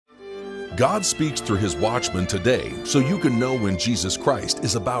God speaks through His Watchman today so you can know when Jesus Christ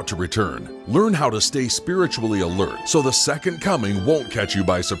is about to return. Learn how to stay spiritually alert so the second coming won't catch you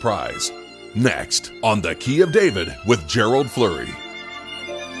by surprise. Next, on The Key of David with Gerald Flurry.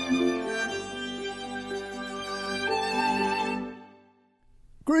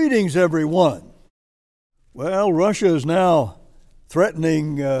 Greetings, everyone. Well, Russia is now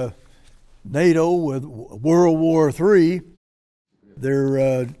threatening NATO with World War III.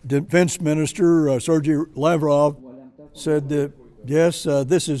 Their defense minister, Sergei Lavrov, said that, yes,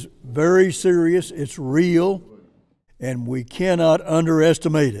 this is very serious, it's real, and we cannot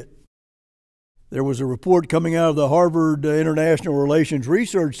underestimate it. There was a report coming out of the Harvard International Relations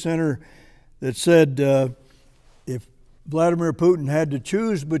Research Center that said if Vladimir Putin had to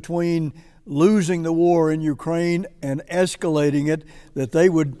choose between losing the war in Ukraine and escalating it, that they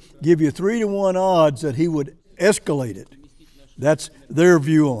would give you 3-to-1 odds that he would escalate it. That's their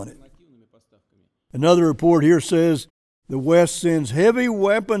view on it. Another report here says the West sends heavy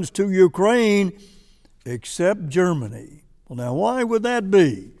weapons to Ukraine except Germany. Well, now, why would that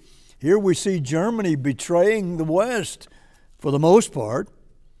be? Here we see Germany betraying the West for the most part.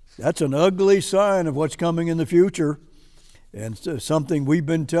 That's an ugly sign of what's coming in the future, and something we've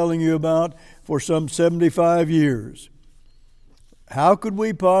been telling you about for some 75 years. How could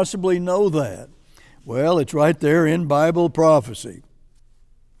we possibly know that? Well, it's right there in Bible prophecy.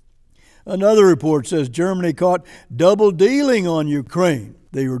 Another report says Germany caught double dealing on Ukraine.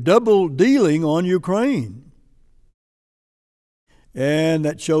 They were double dealing on Ukraine. And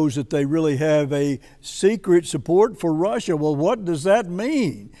that shows that they really have a secret support for Russia. Well, what does that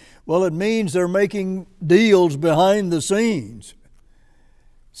mean? Well, it means they're making deals behind the scenes.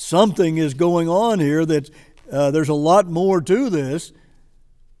 Something is going on here that there's a lot more to this.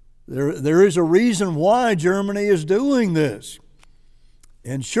 There is a reason why Germany is doing this.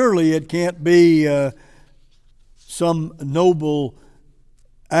 And surely it can't be some noble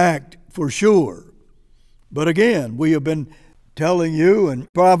act for sure. But again, we have been telling you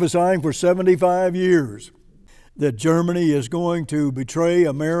and prophesying for 75 years that Germany is going to betray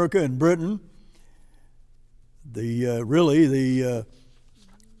America and Britain. The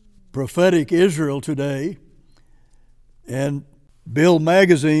prophetic Israel today. And Bill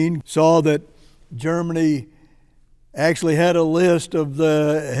Magazine saw that Germany actually had a list of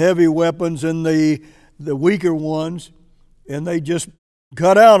the heavy weapons and the weaker ones, and they just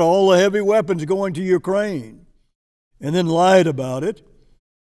cut out all the heavy weapons going to Ukraine and then lied about it.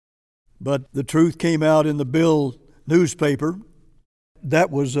 But the truth came out in the Bill newspaper.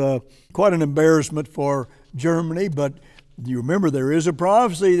 That was quite an embarrassment for Germany, but you remember there is a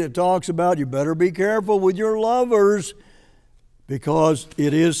prophecy that talks about you better be careful with your lovers, because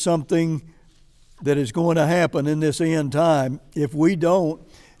it is something that is going to happen in this end time if we don't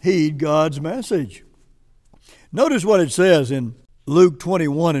heed God's message. Notice what it says in Luke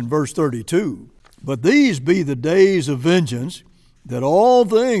 21 and verse 32. But these be the days of vengeance, that all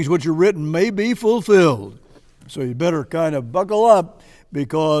things which are written may be fulfilled. So you better kind of buckle up,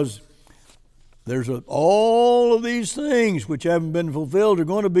 because there's all of these things which haven't been fulfilled are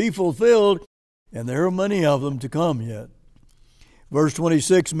going to be fulfilled, and there are many of them to come yet. Verse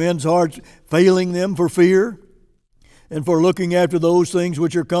 26, men's hearts failing them for fear and for looking after those things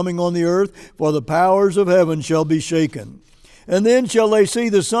which are coming on the earth, for the powers of heaven shall be shaken. And then shall they see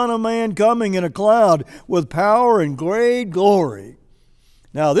the Son of Man coming in a cloud with power and great glory.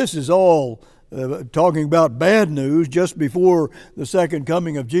 Now, this is all talking about bad news just before the second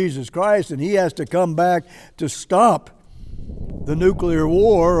coming of Jesus Christ, and He has to come back to stop the nuclear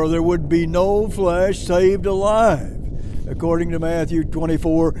war, or there would be no flesh saved alive, according to Matthew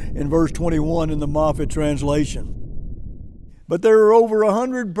 24 and verse 21 in the Moffat translation. But there are over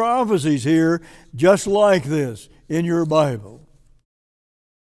 100 prophecies here just like this in your Bible.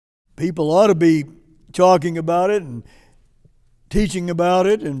 People ought to be talking about it and teaching about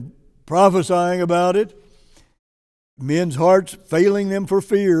it and prophesying about it. Men's hearts failing them for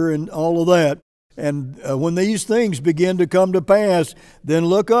fear and all of that. And when these things begin to come to pass, then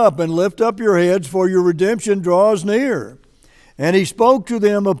look up and lift up your heads, for your redemption draws near. And He spoke to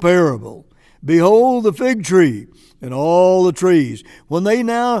them a parable. Behold the fig tree and all the trees. When they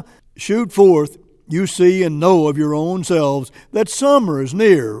now shoot forth, you see and know of your own selves that summer is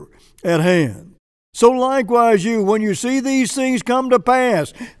near at hand. So likewise you, when you see these things come to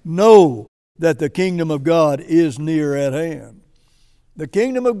pass, know that the kingdom of God is near at hand. The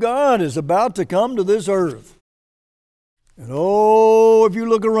kingdom of God is about to come to this earth. And oh, if you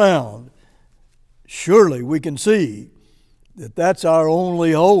look around, surely we can see that that's our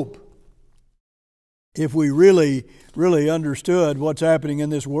only hope if we really really understood what's happening in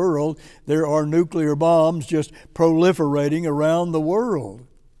this world, there are nuclear bombs just proliferating around the world.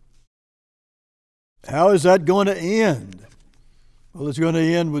 How is that going to end? Well, it's going to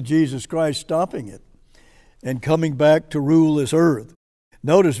end with Jesus Christ stopping it and coming back to rule this earth.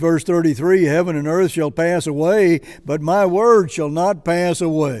 Notice verse 33, heaven and earth shall pass away, but my word shall not pass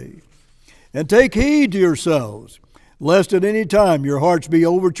away. And take heed to yourselves, lest at any time your hearts be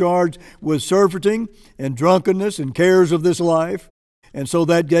overcharged with surfeiting and drunkenness and cares of this life, and so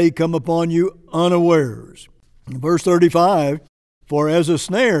that day come upon you unawares. Verse 35, for as a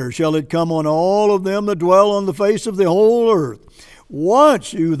snare shall it come on all of them that dwell on the face of the whole earth.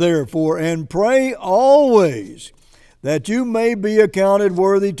 Watch you therefore, and pray always, that you may be accounted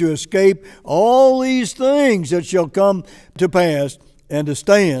worthy to escape all these things that shall come to pass, and to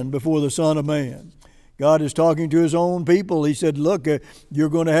stand before the Son of Man. God is talking to His own people. He said, look, you're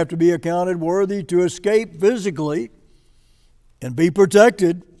going to have to be accounted worthy to escape physically and be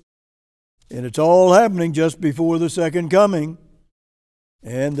protected. And it's all happening just before the second coming.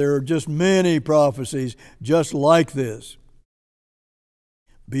 And there are just many prophecies just like this.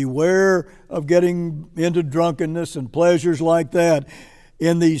 Beware of getting into drunkenness and pleasures like that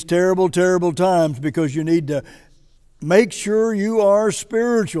in these terrible, terrible times, because you need to make sure you are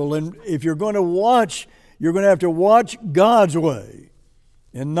spiritual. And if you're going to watch, you're going to have to watch God's way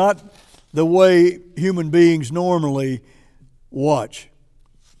and not the way human beings normally watch.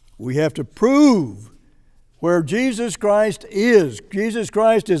 We have to prove where Jesus Christ is. Jesus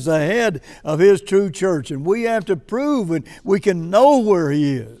Christ is the head of His true church, and we have to prove it. We can know where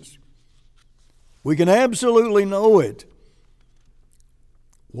He is. We can absolutely know it.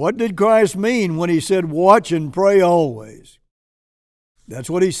 What did Christ mean when He said, watch and pray always? That's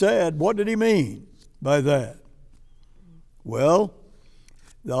what He said. What did He mean by that? Well,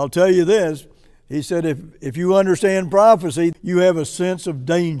 I'll tell you this. He said, if you understand prophecy, you have a sense of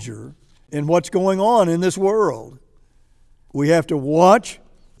danger in what's going on in this world. We have to watch.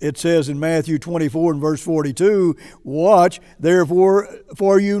 It says in Matthew 24 and verse 42, watch, therefore,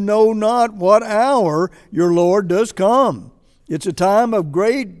 for you know not what hour your Lord does come. It's a time of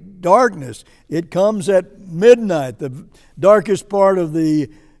great darkness. It comes at midnight, the darkest part of the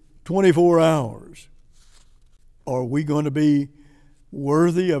 24 hours. Are we going to be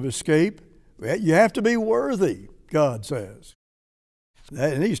worthy of escape? You have to be worthy, God says.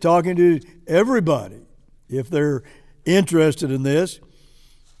 And He's talking to everybody if they're interested in this.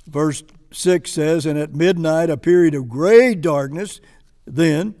 Verse 6 says, and at midnight, a period of great darkness,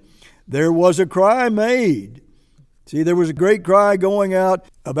 then there was a cry made. See, there was a great cry going out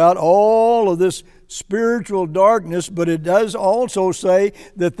about all of this spiritual darkness, but it does also say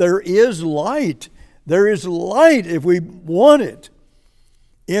that there is light. There is light if we want it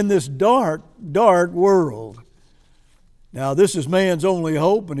in this dark, dark world. Now, this is man's only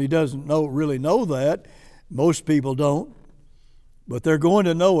hope, and he doesn't really know that. Most people don't. But they're going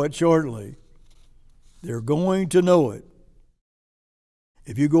to know it shortly. They're going to know it.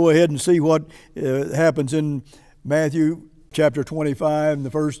 If you go ahead and see what happens in Matthew chapter 25, in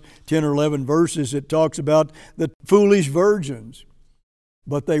the first 10 or 11 verses, it talks about the foolish virgins.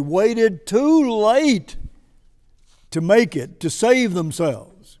 But they waited too late to make it, to save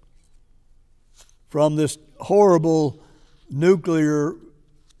themselves from this horrible nuclear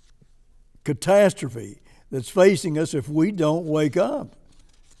catastrophe that's facing us if we don't wake up.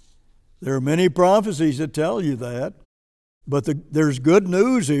 There are many prophecies that tell you that, but there's good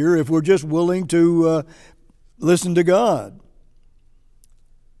news here if we're just willing to listen to God.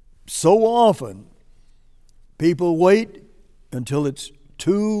 So often, people wait until it's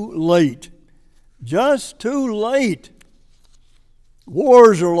too late. Just too late.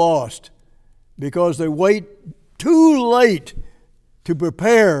 Wars are lost because they wait too late to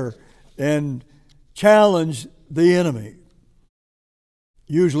prepare and challenge the enemy,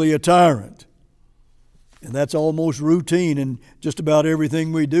 usually a tyrant. And that's almost routine in just about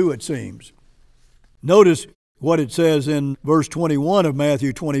everything we do, it seems. Notice what it says in verse 21 of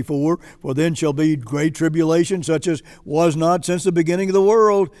Matthew 24, for then shall be great tribulation, such as was not since the beginning of the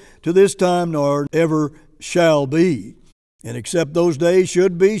world to this time, nor ever shall be. And except those days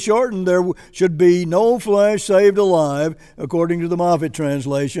should be shortened, there should be no flesh saved alive, according to the Moffat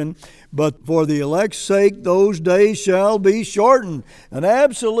translation. But for the elect's sake, those days shall be shortened. An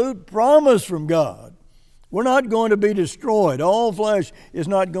absolute promise from God. We're not going to be destroyed. All flesh is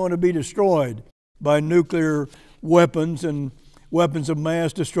not going to be destroyed by nuclear weapons and weapons of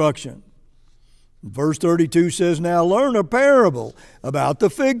mass destruction. Verse 32 says, now learn a parable about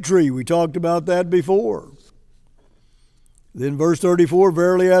the fig tree. We talked about that before. Then verse 34,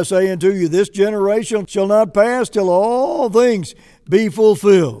 verily I say unto you, this generation shall not pass till all things be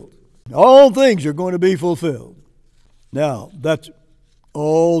fulfilled. All things are going to be fulfilled. Now, that's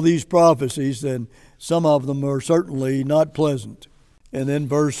all these prophecies, and some of them are certainly not pleasant. And then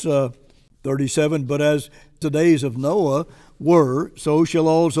verse 37, but as the days of Noah were, so shall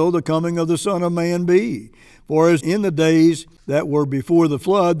also the coming of the Son of Man be. For as in the days that were before the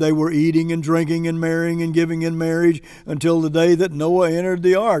flood, they were eating and drinking and marrying and giving in marriage until the day that Noah entered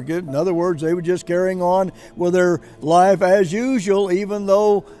the ark. In other words, they were just carrying on with their life as usual, even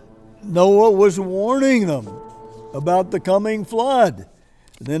though Noah was warning them about the coming flood.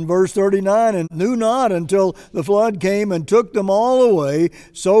 And then verse 39, and knew not until the flood came and took them all away,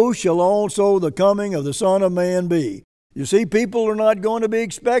 so shall also the coming of the Son of Man be. You see, people are not going to be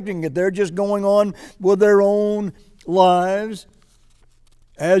expecting it. They're just going on with their own lives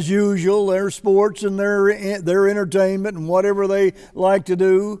as usual, their sports and their entertainment and whatever they like to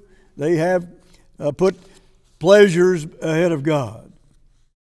do. They have put pleasures ahead of God.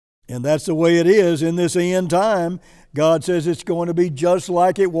 And that's the way it is in this end time. God says it's going to be just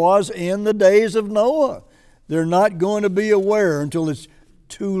like it was in the days of Noah. They're not going to be aware until it's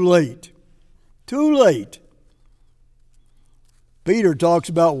too late. Too late. Peter talks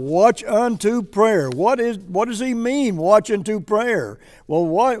about watch unto prayer. What does he mean, watch unto prayer? Well,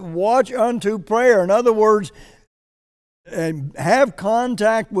 watch unto prayer. In other words, and have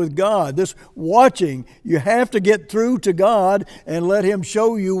contact with God. This watching, you have to get through to God and let Him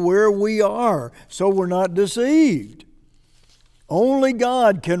show you where we are so we're not deceived. Only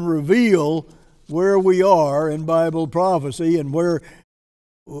God can reveal where we are in Bible prophecy and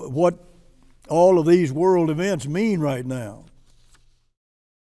what all of these world events mean right now.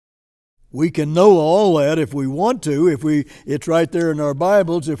 We can know all that if we want to, it's right there in our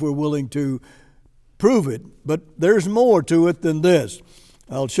Bibles if we're willing to prove it. But there's more to it than this.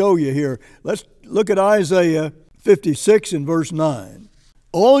 I'll show you here. Let's look at Isaiah 56 and verse 9.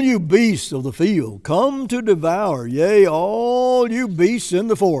 All you beasts of the field, come to devour, yea, all you beasts in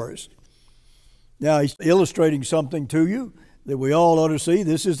the forest. Now, he's illustrating something to you that we all ought to see.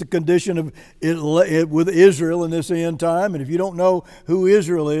 This is the condition of it with Israel in this end time. And if you don't know who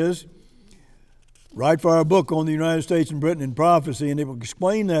Israel is, write for our book on the United States and Britain in prophecy, and it will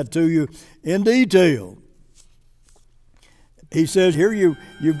explain that to you in detail. He says here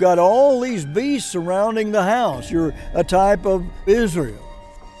you've got all these beasts surrounding the house. You're a type of Israel.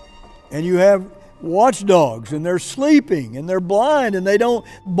 And you have watchdogs, and they're sleeping, and they're blind, and they don't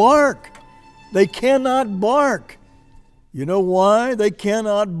bark. They cannot bark. You know why they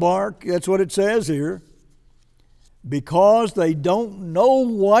cannot bark? That's what it says here. Because they don't know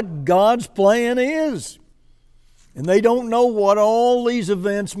what God's plan is. And they don't know what all these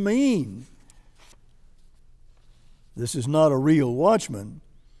events mean. This is not a real watchman.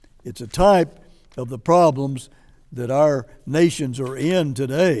 It's a type of the problems that our nations are in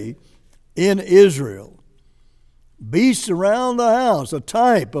today in Israel. Beasts around the house, a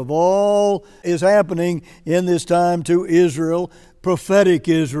type of all is happening in this time to Israel, prophetic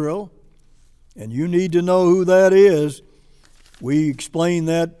Israel. And you need to know who that is. We explain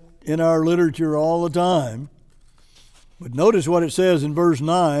that in our literature all the time. But notice what it says in verse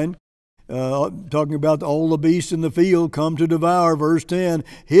 9, talking about all the beasts in the field come to devour. Verse 10,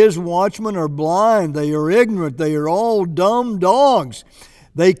 his watchmen are blind, they are ignorant, they are all dumb dogs.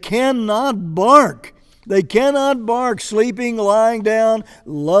 They cannot bark. They cannot bark, sleeping, lying down,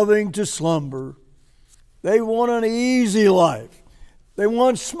 loving to slumber. They want an easy life. They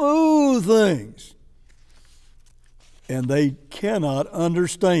want smooth things. And they cannot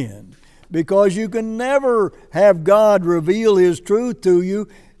understand, because you can never have God reveal His truth to you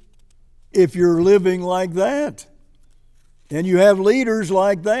if you're living like that. And you have leaders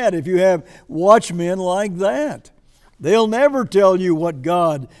like that, if you have watchmen like that. They'll never tell you what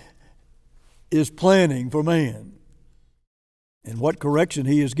God is planning for man and what correction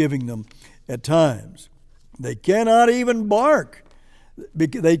He is giving them at times. They cannot even bark.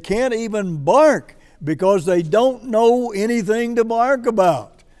 They can't even bark because they don't know anything to bark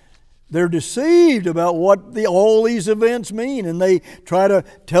about. They're deceived about what all these events mean, and they try to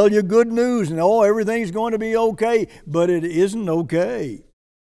tell you good news and, everything's going to be okay, but it isn't okay.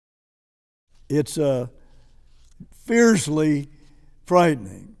 It's fiercely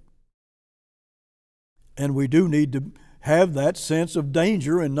frightening. And we do need to have that sense of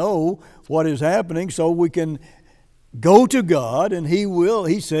danger and know what is happening so we can go to God, and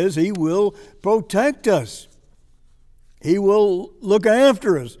He says He will protect us. He will look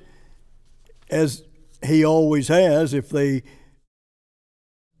after us, as He always has if the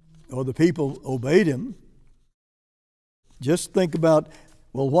people obeyed Him. Just think about,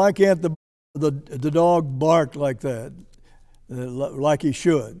 well, why can't the dog bark like that, like he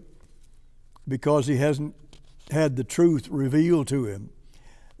should? Because he hasn't had the truth revealed to him.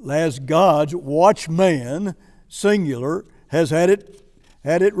 As God's watchman, singular, has had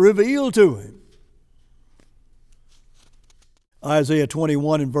it revealed to him. Isaiah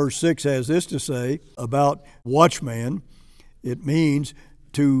 21 and verse 6 has this to say about watchman. It means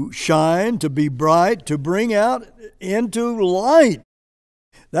to shine, to be bright, to bring out into light.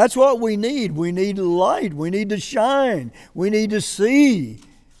 That's what we need. We need light. We need to shine. We need to see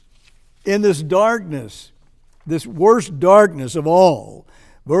in this darkness, this worst darkness of all.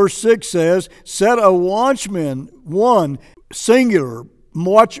 Verse 6 says, set a watchman, one, singular,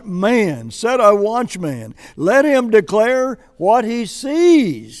 watchman, set a watchman. Let him declare what he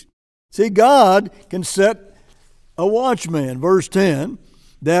sees. See, God can set a watchman. Verse 10,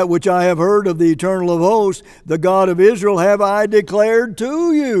 that which I have heard of the Eternal of hosts, the God of Israel, have I declared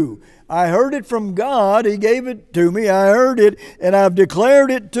to you. I heard it from God. He gave it to me. I heard it, and I've declared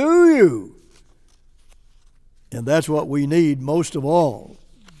it to you. And that's what we need most of all.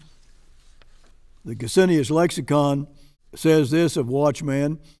 The Gesenius Lexicon says this of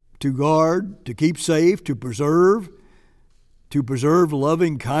watchman: to guard, to keep safe, to preserve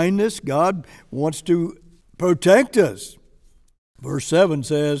loving kindness. God wants to protect us. Verse 7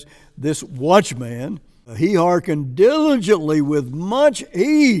 says, this watchman, he hearkened diligently with much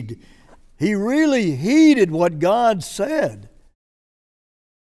heed. He really heeded what God said.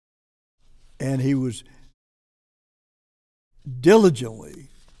 And he was diligently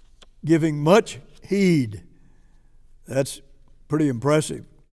giving much heed. That's pretty impressive.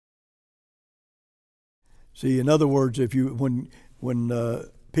 See, in other words, if you when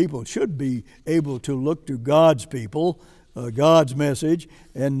people should be able to look to God's people, God's message,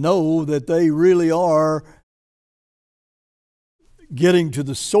 and know that they really are getting to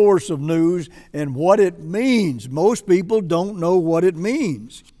the source of news and what it means. Most people don't know what it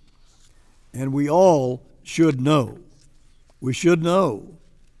means. And we all should know. We should know.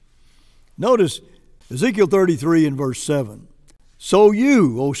 Notice Ezekiel 33 and verse 7. So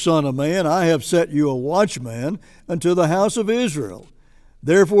you, O son of man, I have set you a watchman unto the house of Israel.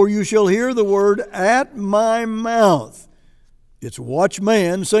 Therefore you shall hear the word at my mouth. It's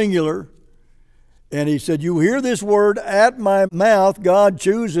watchman, singular. And he said, you hear this word at my mouth. God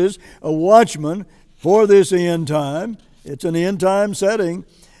chooses a watchman for this end time. It's an end time setting.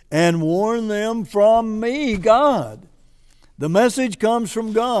 And warn them from me, God. The message comes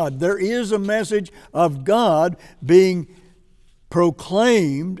from God. There is a message of God being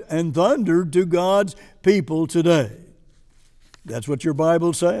proclaimed and thundered to God's people today. That's what your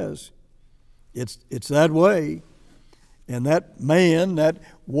Bible says. It's that way. And that man, that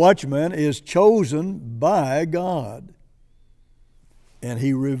watchman, is chosen by God. And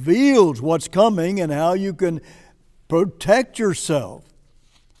he reveals what's coming and how you can protect yourself.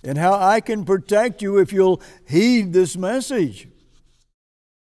 And how I can protect you if you'll heed this message.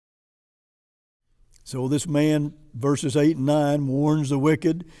 So this man, verses 8 and 9, warns the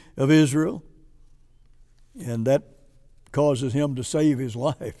wicked of Israel. And that causes him to save his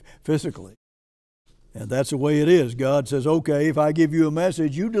life physically. And that's the way it is. God says, okay, if I give you a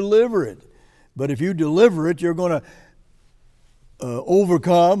message, you deliver it. But if you deliver it, you're going to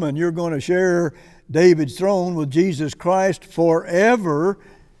overcome, and you're going to share David's throne with Jesus Christ forever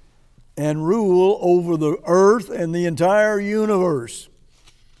and rule over the earth and the entire universe.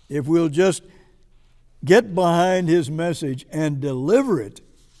 If we'll just get behind his message and deliver it,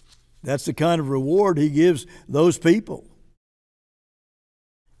 that's the kind of reward he gives those people.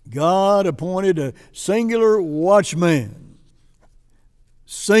 God appointed a singular watchman.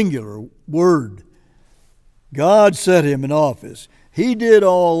 Singular word. God set him in office. He did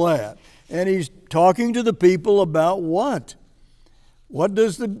all that. And he's talking to the people about what? What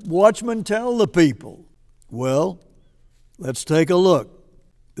does the watchman tell the people? Well, let's take a look.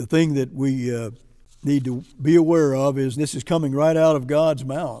 The thing that we need to be aware of is this is coming right out of God's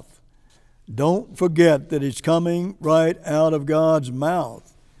mouth. Don't forget that it's coming right out of God's mouth.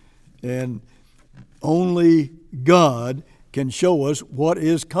 And only God can show us what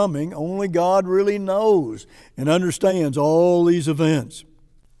is coming. Only God really knows and understands all these events.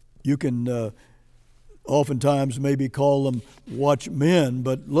 You can oftentimes maybe call them watchmen,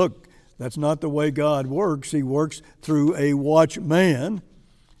 but look, that's not the way God works. He works through a watchman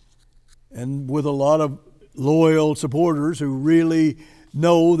and with a lot of loyal supporters who really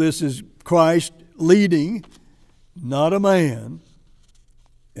know this is Christ leading, not a man.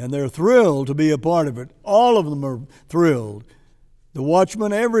 And they're thrilled to be a part of it. All of them are thrilled. The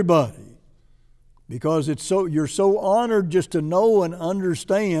watchmen, everybody. because you're so honored just to know and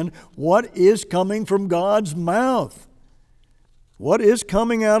understand what is coming from God's mouth. What is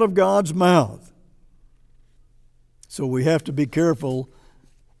coming out of God's mouth? So we have to be careful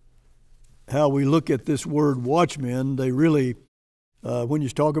how we look at this word watchmen. They really, when you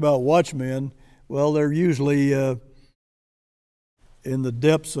talk about watchmen, well, they're usually in the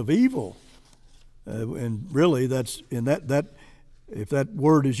depths of evil. And really, that's in that if that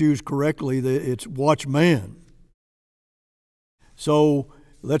word is used correctly, it's watchman. So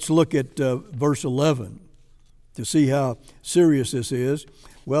let's look at verse 11 to see how serious this is.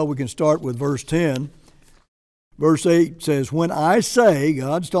 Well, we can start with verse 10. Verse 8 says, when I say,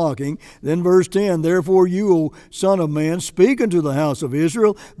 God's talking, then verse 10, therefore you, O Son of Man, speak unto the house of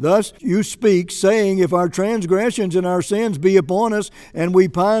Israel. Thus you speak, saying, if our transgressions and our sins be upon us, and we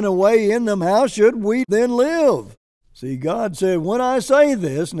pine away in them, how should we then live? See, God said, when I say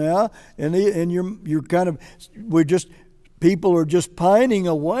this now, and you're kind of, people are just pining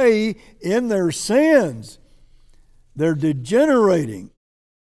away in their sins. They're degenerating,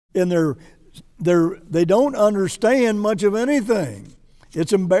 and they don't understand much of anything.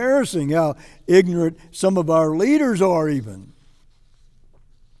 It's embarrassing how ignorant some of our leaders are even.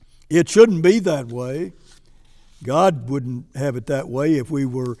 It shouldn't be that way. God wouldn't have it that way if we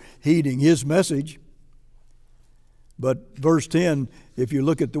were heeding His message. But verse 10, if you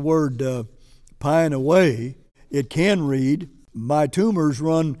look at the word pine away, it can read, my tumors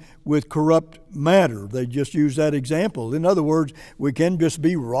run with corrupt matter. They just use that example. In other words, we can just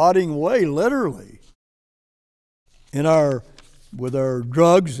be rotting away, literally, with our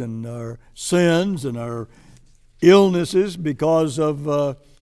drugs and our sins and our illnesses, because of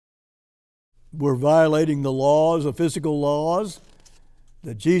we're violating the laws, the physical laws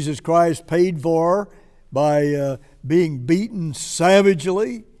that Jesus Christ paid for by being beaten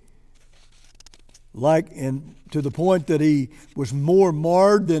savagely, to the point that He was more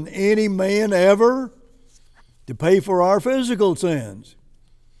marred than any man ever, to pay for our physical sins.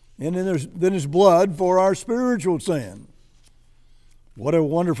 And then His blood for our spiritual sin. What a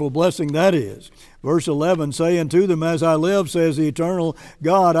wonderful blessing that is. Verse 11, saying to them, as I live, says the eternal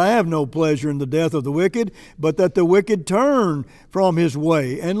God, I have no pleasure in the death of the wicked, but that the wicked turn from his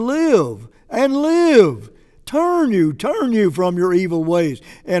way and live. Turn you from your evil ways.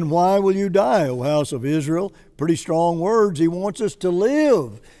 And why will you die, O house of Israel? Pretty strong words. He wants us to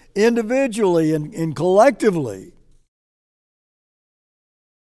live individually and collectively.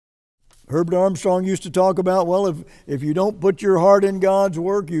 Herbert Armstrong used to talk about, well, if you don't put your heart in God's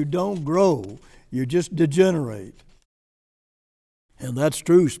work, you don't grow. You just degenerate. And that's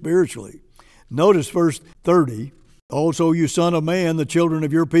true spiritually. Notice verse 30. Also, you son of man, the children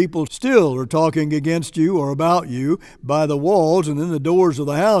of your people still are talking against you or about you by the walls and in the doors of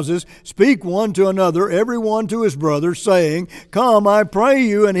the houses. Speak one to another, every one to his brother, saying, come, I pray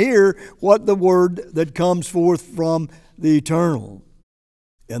you, and hear what the word that comes forth from the eternal.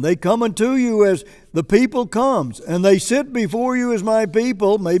 And they come unto you as the people comes, and they sit before you as my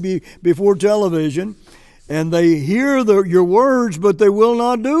people, maybe before television, and they hear your words, but they will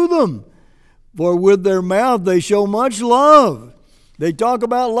not do them. For with their mouth they show much love. They talk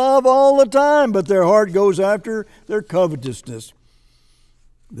about love all the time, but their heart goes after their covetousness.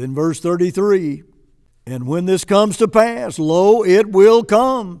 Then verse 33, and when this comes to pass, lo, it will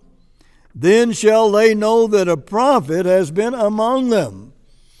come. Then shall they know that a prophet has been among them.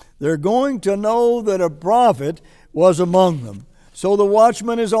 They're going to know that a prophet was among them. So the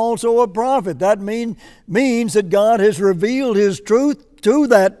watchman is also a prophet. That means that God has revealed His truth to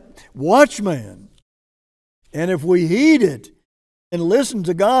that watchman. And if we heed it and listen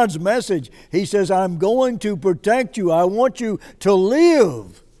to God's message, He says, I'm going to protect you. I want you to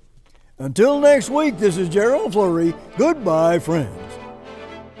live. Until next week, this is Gerald Flurry. Goodbye, friends.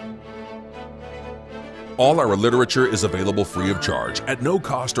 All our literature is available free of charge at no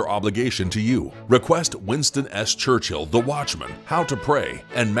cost or obligation to you. Request Winston S. Churchill, The Watchman, How to Pray,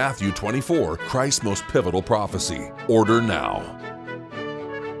 and Matthew 24, Christ's Most Pivotal Prophecy. Order now.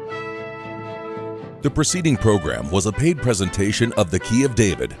 The preceding program was a paid presentation of The Key of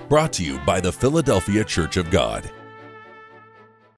David, brought to you by the Philadelphia Church of God.